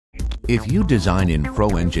If you design in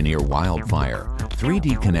Pro-Engineer Wildfire,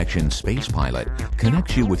 3Dconnexion SpacePilot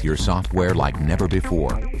connects you with your software like never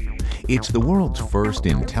before. It's the world's first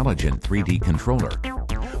intelligent 3D controller.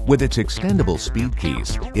 With its extendable speed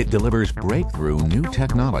keys, it delivers breakthrough new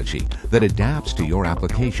technology that adapts to your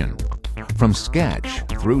application. From sketch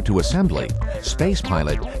through to assembly,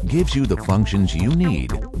 SpacePilot gives you the functions you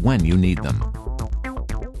need when you need them.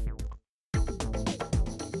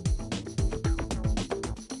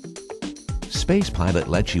 SpacePilot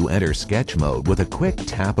lets you enter sketch mode with a quick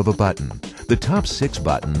tap of a button. The top 6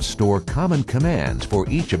 buttons store common commands for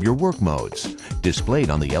each of your work modes, displayed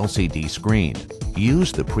on the LCD screen.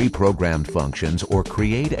 Use the pre-programmed functions or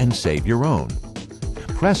create and save your own.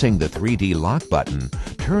 Pressing the 3D lock button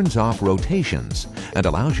turns off rotations and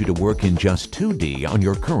allows you to work in just 2D on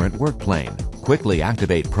your current work plane. Quickly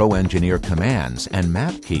activate Pro-Engineer commands and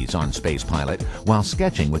map keys on SpacePilot while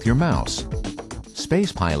sketching with your mouse.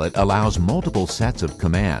 SpacePilot allows multiple sets of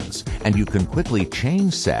commands, and you can quickly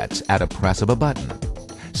change sets at a press of a button.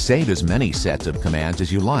 Save as many sets of commands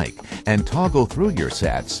as you like, and toggle through your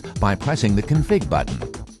sets by pressing the Config button.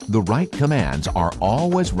 The right commands are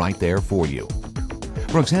always right there for you.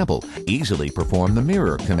 For example, easily perform the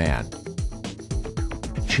mirror command.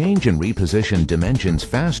 Change and reposition dimensions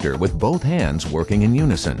faster with both hands working in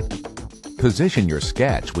unison. Position your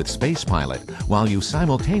sketch with SpacePilot while you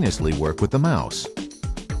simultaneously work with the mouse.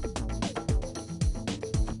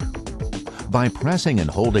 By pressing and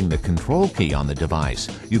holding the Control key on the device,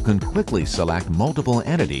 you can quickly select multiple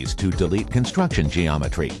entities to delete construction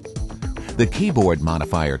geometry. The keyboard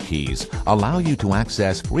modifier keys allow you to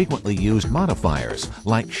access frequently used modifiers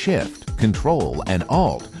like Shift, Control, and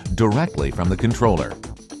Alt directly from the controller.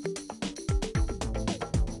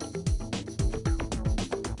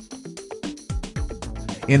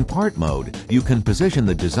 In part mode, you can position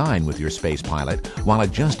the design with your SpacePilot while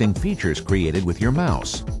adjusting features created with your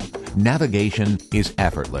mouse. Navigation is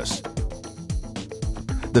effortless.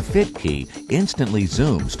 The Fit key instantly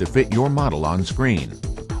zooms to fit your model on screen,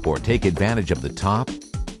 or take advantage of the top,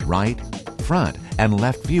 right, front, and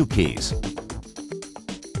left view keys.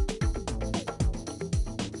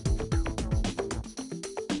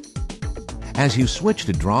 As you switch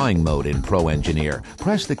to drawing mode in Pro-Engineer,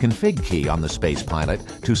 press the Config key on the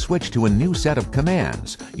SpacePilot to switch to a new set of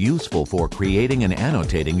commands useful for creating and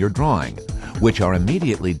annotating your drawing, which are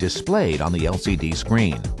immediately displayed on the LCD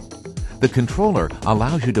screen. The controller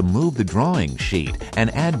allows you to move the drawing sheet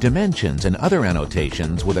and add dimensions and other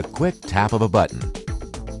annotations with a quick tap of a button.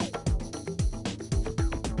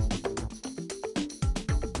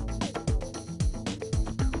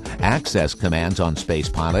 Access commands on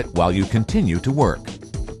SpacePilot while you continue to work.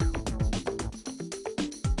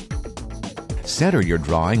 Center your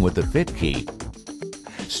drawing with the Fit key.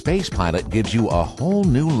 SpacePilot gives you a whole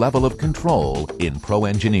new level of control in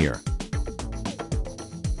Pro-Engineer.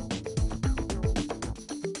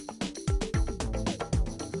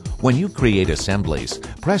 When you create assemblies,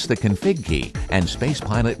 press the Config key and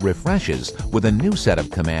SpacePilot refreshes with a new set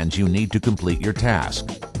of commands you need to complete your task.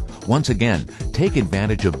 Once again, take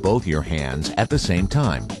advantage of both your hands at the same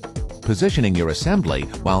time, positioning your assembly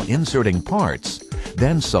while inserting parts,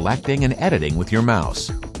 then selecting and editing with your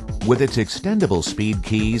mouse. With its extendable speed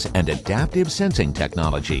keys and adaptive sensing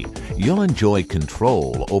technology, you'll enjoy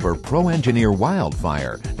control over Pro-Engineer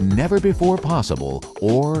Wildfire never before possible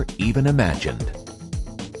or even imagined.